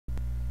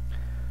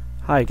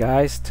Hi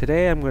guys,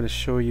 today I'm going to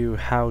show you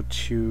how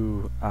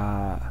to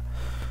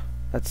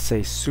let's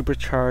say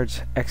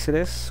supercharge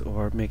Exodus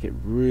or make it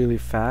really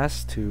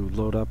fast to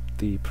load up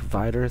the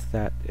provider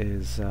that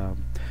is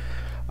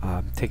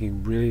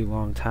taking really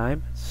long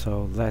time.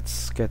 So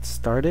let's get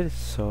started.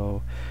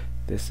 So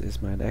this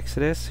is my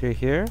Exodus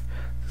here.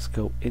 Let's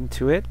go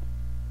into it.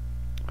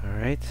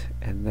 Alright,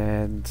 and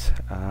then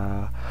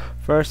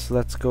first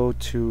let's go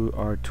to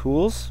our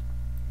tools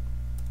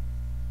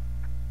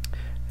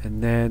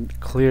and then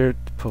clear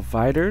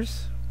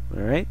providers.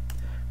 Alright,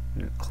 I'm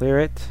going to clear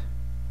it.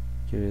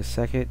 Give it a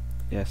second.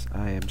 Yes,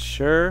 I am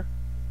sure.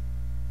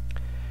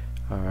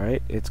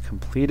 Alright, it's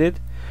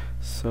completed.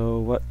 So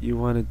what you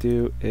want to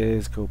do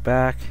is go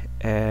back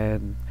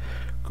and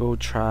go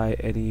try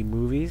any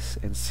movies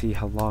and see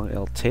how long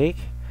it'll take.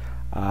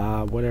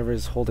 Whatever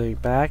is holding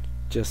it back,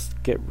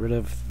 just get rid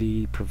of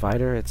the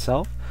provider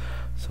itself.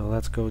 So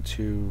let's go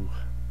to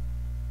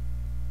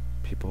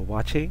people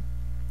watching.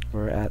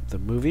 We're at the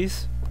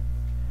movies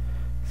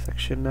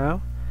section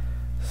now.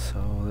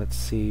 So let's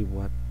see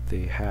what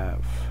they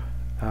have.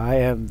 I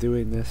am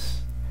doing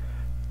this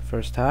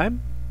first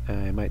time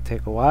and it might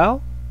take a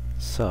while,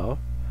 so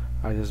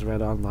I just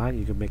read online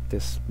you can make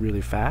this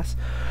really fast.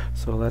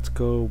 So let's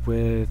go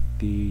with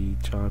the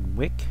John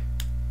Wick,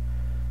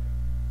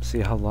 see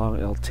how long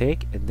it'll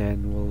take, and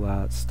then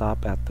we'll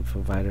stop at the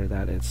provider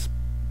that is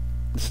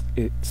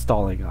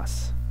installing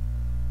us.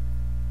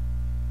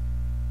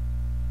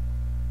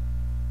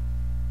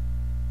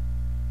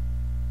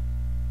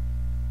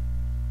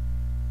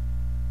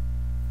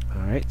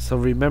 Alright, so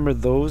remember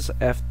those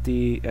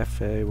FD,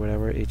 FA,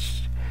 whatever,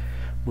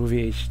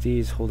 movie HD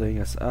is holding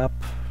us up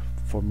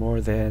for more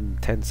than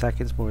 10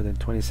 seconds, more than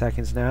 20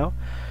 seconds now.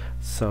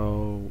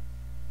 So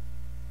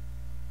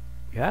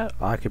yeah,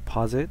 I could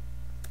pause it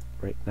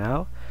right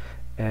now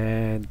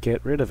and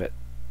get rid of it.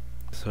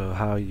 So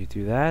how you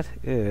do that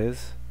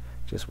is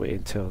just wait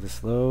until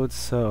this loads.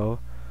 So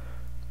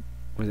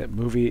was it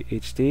movie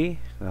HD?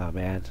 Oh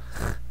man,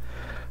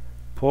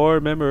 poor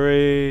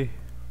memory.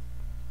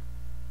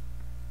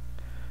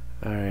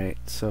 Alright,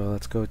 so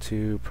let's go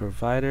to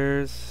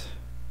providers.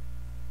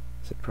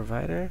 Is it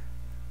provider?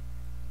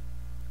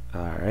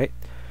 Alright,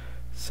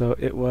 so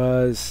it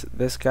was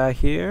this guy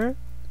here,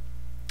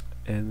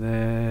 and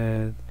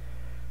then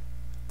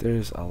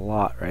there's a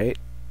lot, right?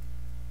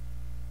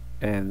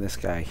 And this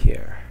guy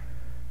here.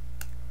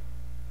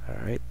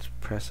 Alright,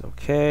 press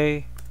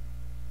OK,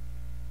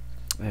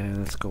 and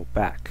let's go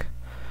back.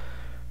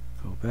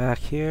 Go back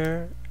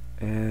here,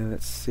 and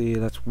let's see,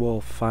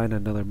 we'll find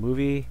another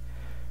movie.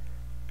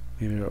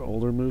 Maybe an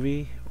older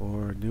movie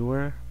or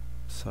newer.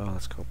 So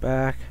let's go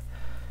back.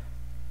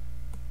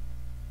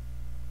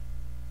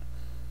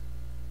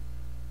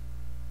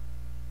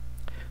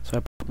 So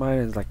I put mine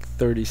as like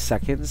 30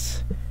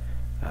 seconds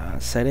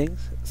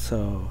settings.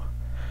 So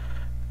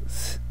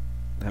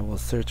I will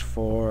search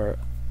for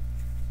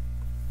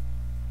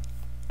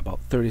about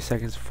 30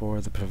 seconds for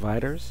the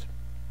providers.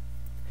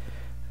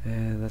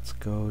 And let's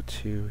go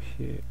to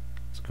here.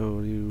 Let's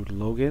go to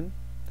Logan.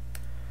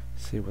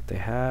 See what they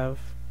have.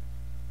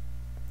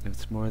 If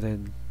it's more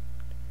than,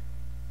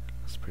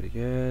 that's pretty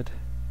good.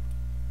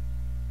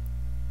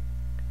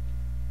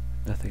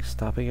 Nothing's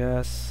stopping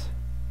us.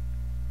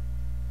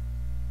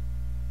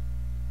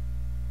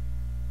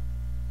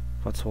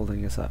 What's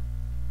holding us up?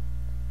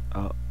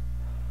 Oh,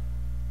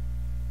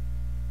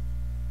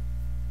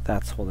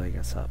 that's holding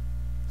us up.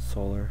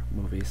 Solar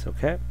movies,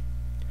 okay.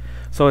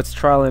 So it's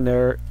trial and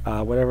error.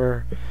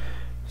 Whatever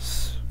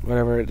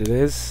it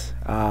is,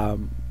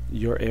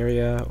 your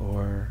area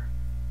or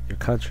your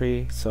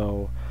country.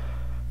 So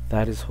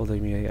that is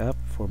holding me up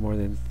for more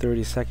than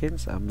 30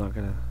 seconds. I'm not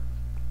gonna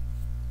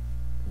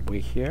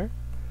wait here.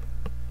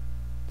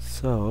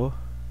 So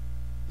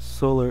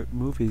solar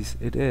movies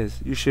it is.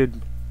 You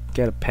should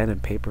get a pen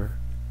and paper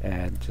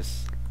and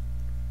just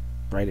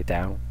write it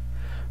down,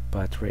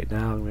 but right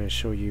now I'm going to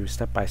show you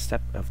step by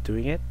step of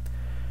doing it.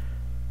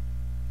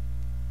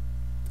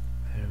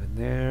 And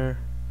there,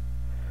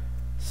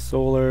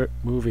 solar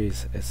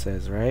movies it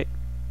says, right?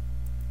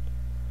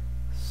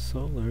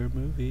 Solar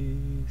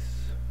movies.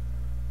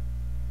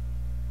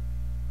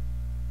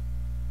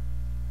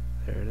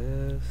 There it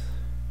is.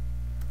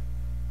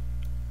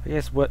 I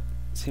guess what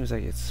seems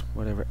like it's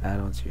whatever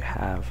add-ons you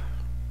have.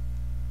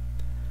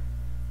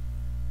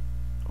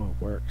 Oh,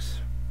 it works.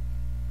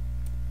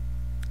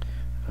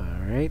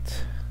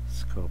 Alright,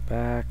 let's go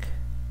back.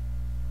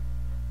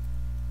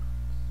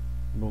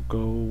 We'll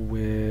go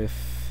with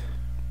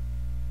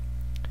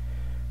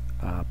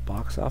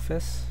box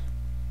office.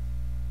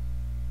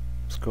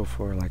 Let's go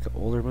for like an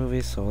older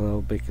movie, so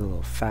it'll make it a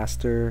little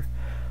faster.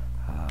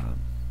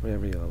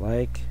 Whatever you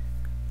like.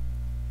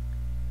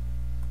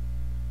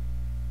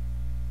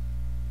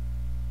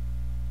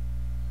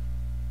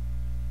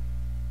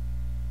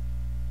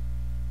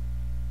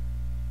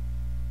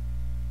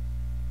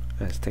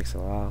 This takes a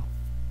while.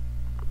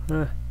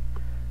 Huh.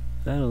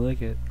 I don't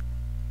like it.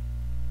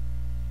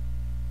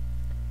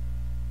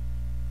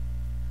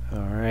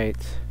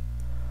 Alright.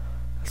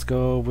 Let's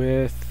go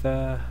with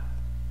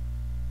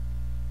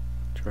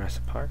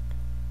Jurassic Park.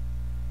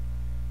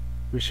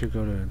 We should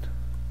go to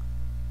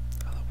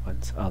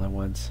other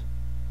ones.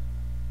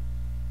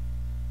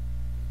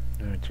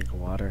 I'm gonna drink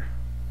water.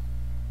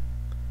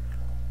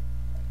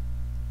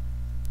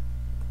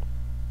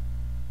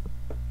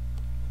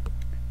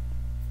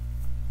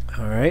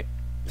 Alright,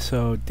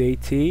 so day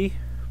T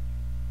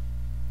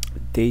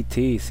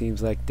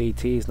seems like day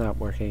T is not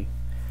working.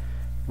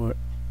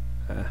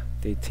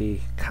 Day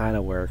T kind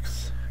of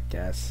works, I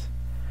guess,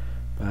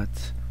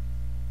 but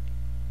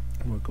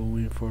we're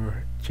going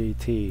for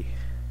JT.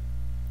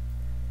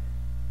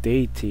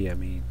 Day T, I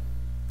mean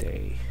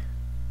day.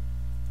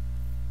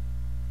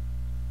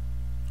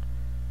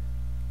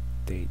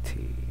 Day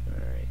T.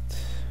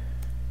 Alright.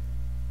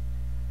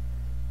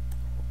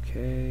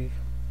 Okay.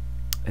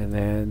 And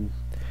then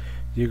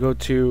you go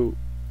to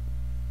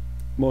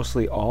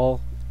mostly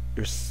all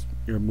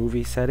your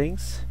movie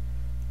settings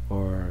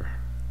or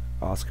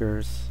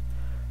Oscars,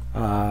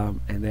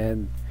 and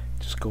then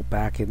just go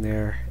back in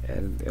there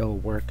and it'll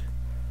work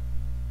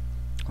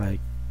like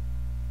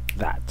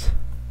that.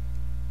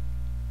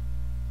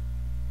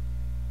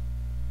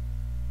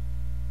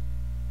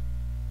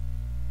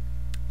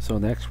 So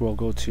next we'll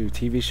go to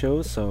TV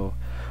shows. So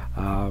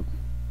and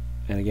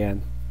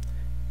again,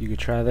 you could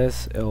try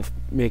this, it'll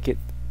make it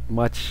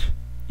much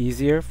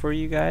easier for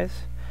you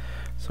guys.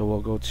 So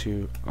we'll go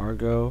to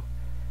Argo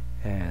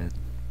and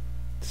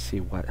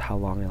see how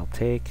long it'll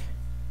take.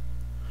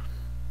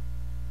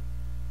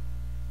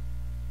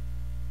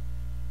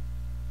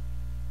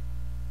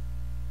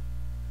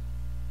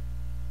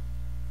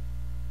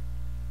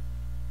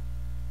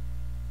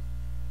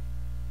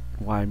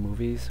 Why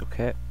movies?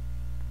 Okay.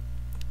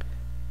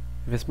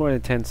 If it's more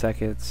than 10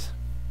 seconds,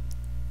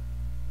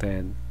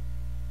 then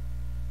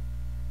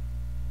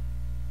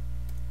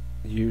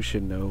you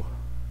should know.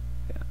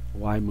 Yeah.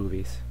 Why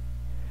movies?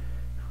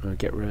 We're gonna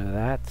get rid of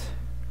that.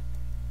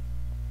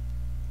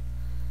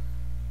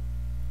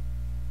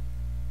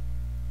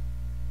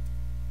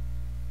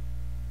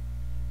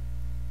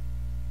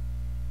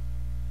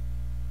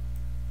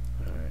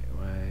 Alright,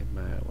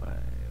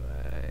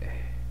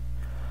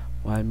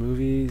 why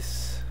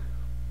movies?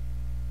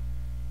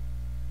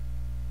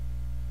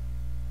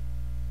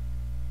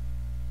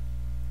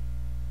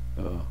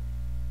 Oh,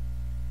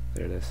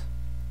 there it is.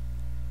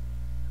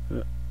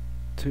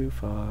 Too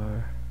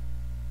far.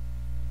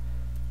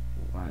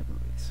 Why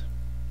movies?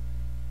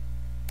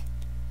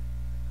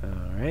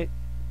 Alright,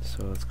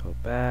 so let's go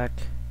back.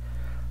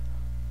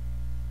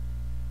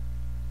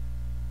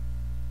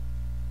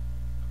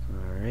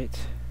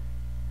 Alright,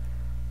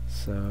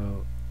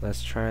 so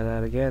let's try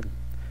that again.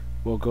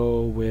 We'll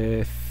go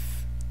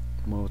with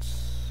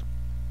most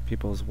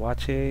people's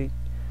watching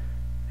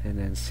and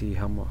then see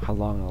how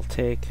long it'll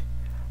take.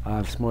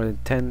 If it's more than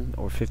 10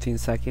 or 15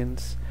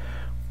 seconds,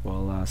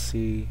 we'll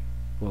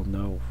we'll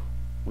know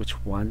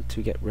which one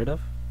to get rid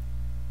of.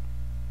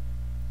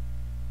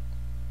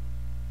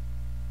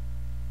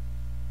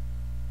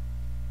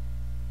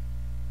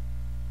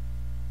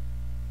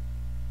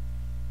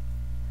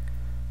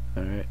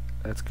 Alright,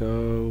 let's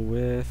go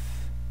with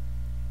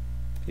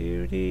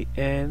Beauty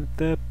and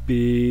the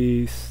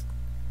Beast.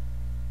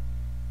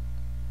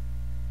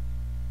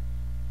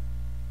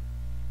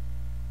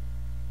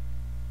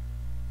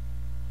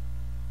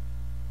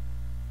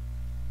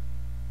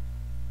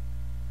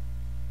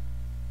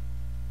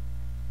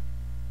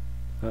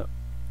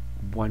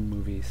 One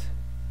movies.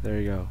 There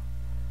you go.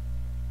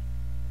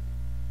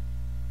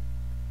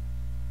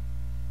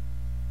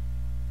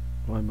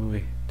 One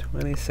movie.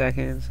 20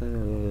 seconds.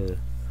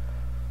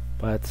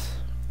 But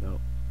no.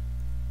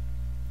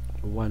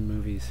 One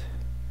movies.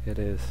 It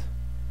is.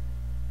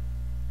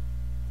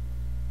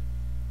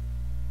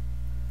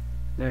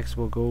 Next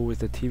we'll go with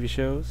the TV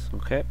shows.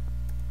 Okay.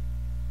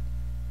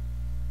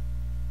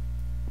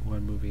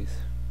 One movies.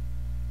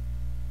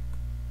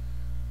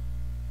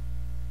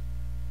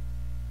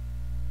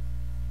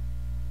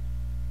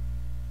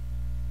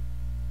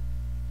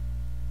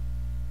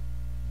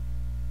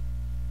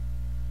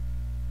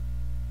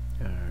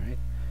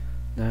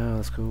 Now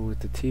let's go with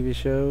the TV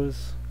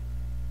shows.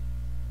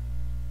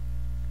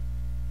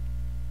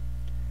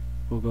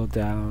 We'll go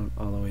down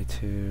all the way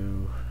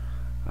to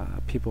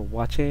people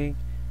watching,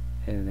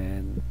 and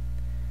then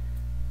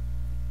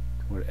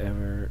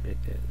whatever it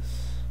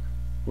is.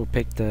 We'll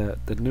pick the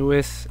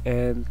newest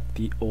and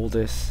the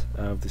oldest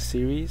of the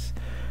series.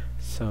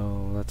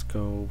 So let's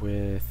go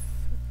with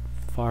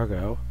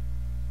Fargo.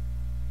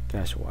 You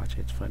guys should watch it,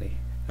 it's funny.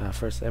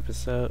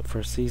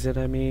 First season,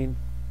 I mean.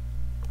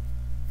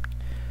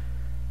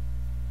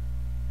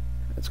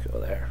 Let's go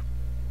there.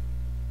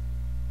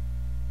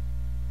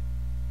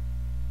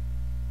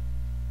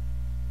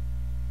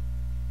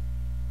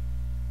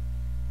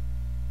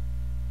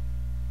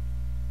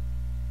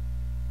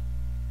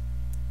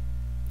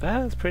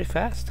 That's pretty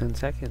fast, 10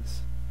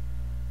 seconds.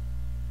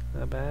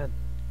 Not bad.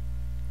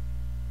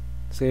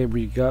 Say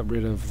we got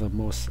rid of the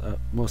most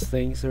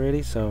things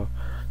already, so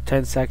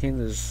 10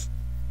 seconds is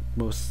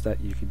most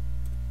that you can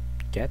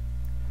get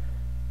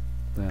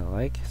that I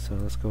like. So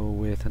let's go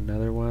with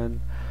another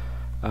one.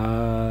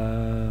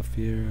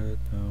 here.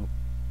 No.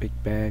 Big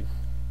Bang.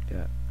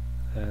 Yeah,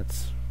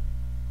 that's...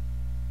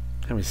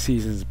 How many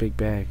seasons is Big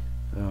Bang?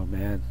 Oh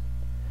man.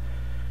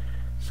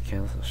 Just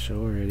cancel the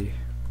show already.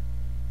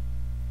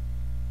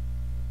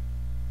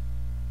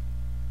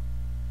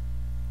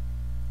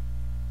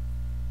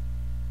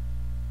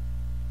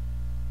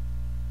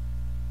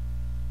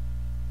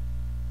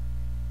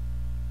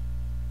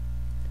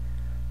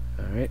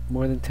 Alright,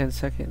 more than 10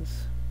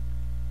 seconds.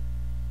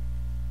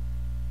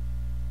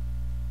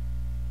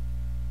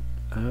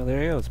 Oh,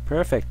 there you go. It's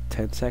perfect.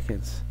 10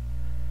 seconds.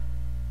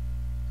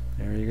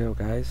 There you go,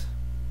 guys.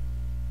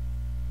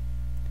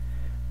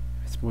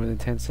 If it's more than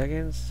 10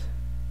 seconds,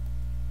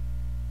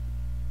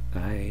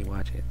 I ain't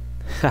watching.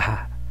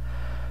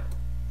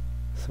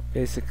 So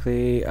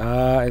basically,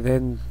 and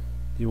then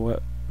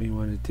what we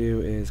want to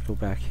do is go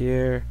back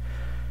here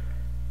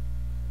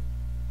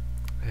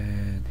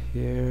and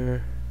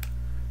here.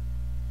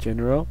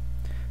 General.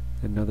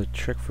 Another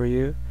trick for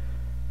you.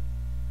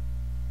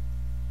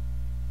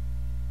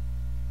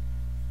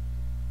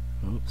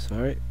 Oh,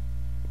 sorry.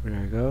 Where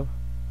did I go?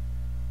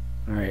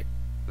 Alright,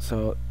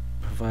 so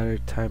provider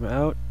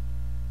timeout.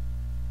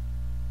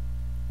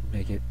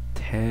 Make it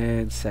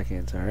 10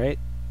 seconds, alright?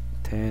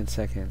 10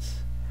 seconds.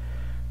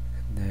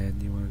 And then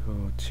you want to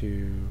go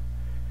to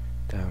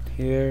down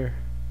here,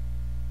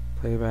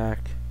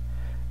 playback,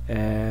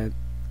 and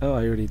oh,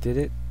 I already did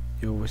it.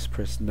 You always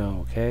press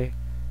no, okay?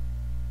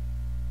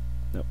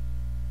 Nope.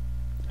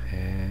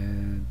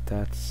 And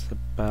that's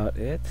about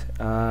it.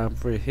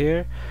 For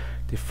here,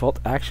 default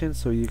action,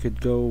 so you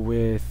could go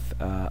with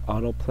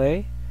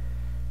autoplay,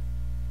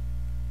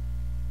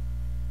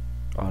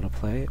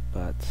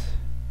 but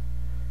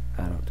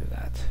I don't do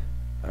that.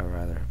 I'd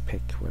rather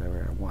pick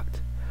whatever I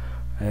want.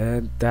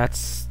 And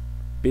that's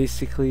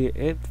basically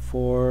it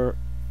for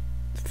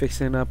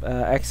fixing up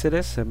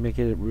Exodus and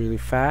making it really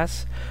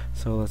fast.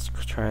 So let's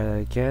try that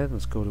again.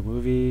 Let's go to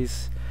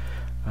movies.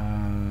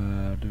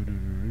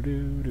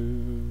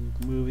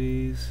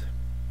 Movies.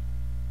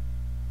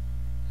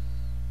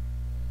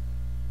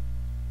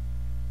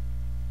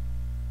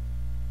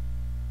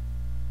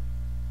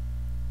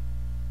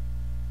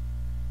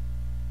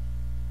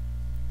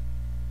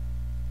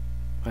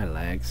 My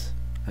legs.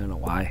 I don't know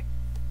why.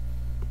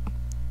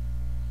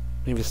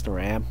 Maybe it's the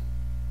RAM.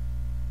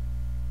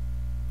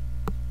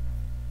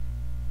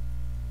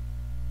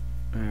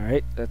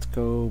 Alright, let's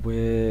go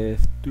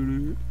with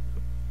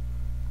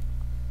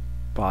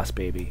Boss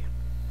Baby.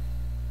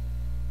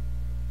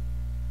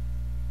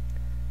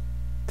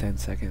 10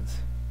 seconds.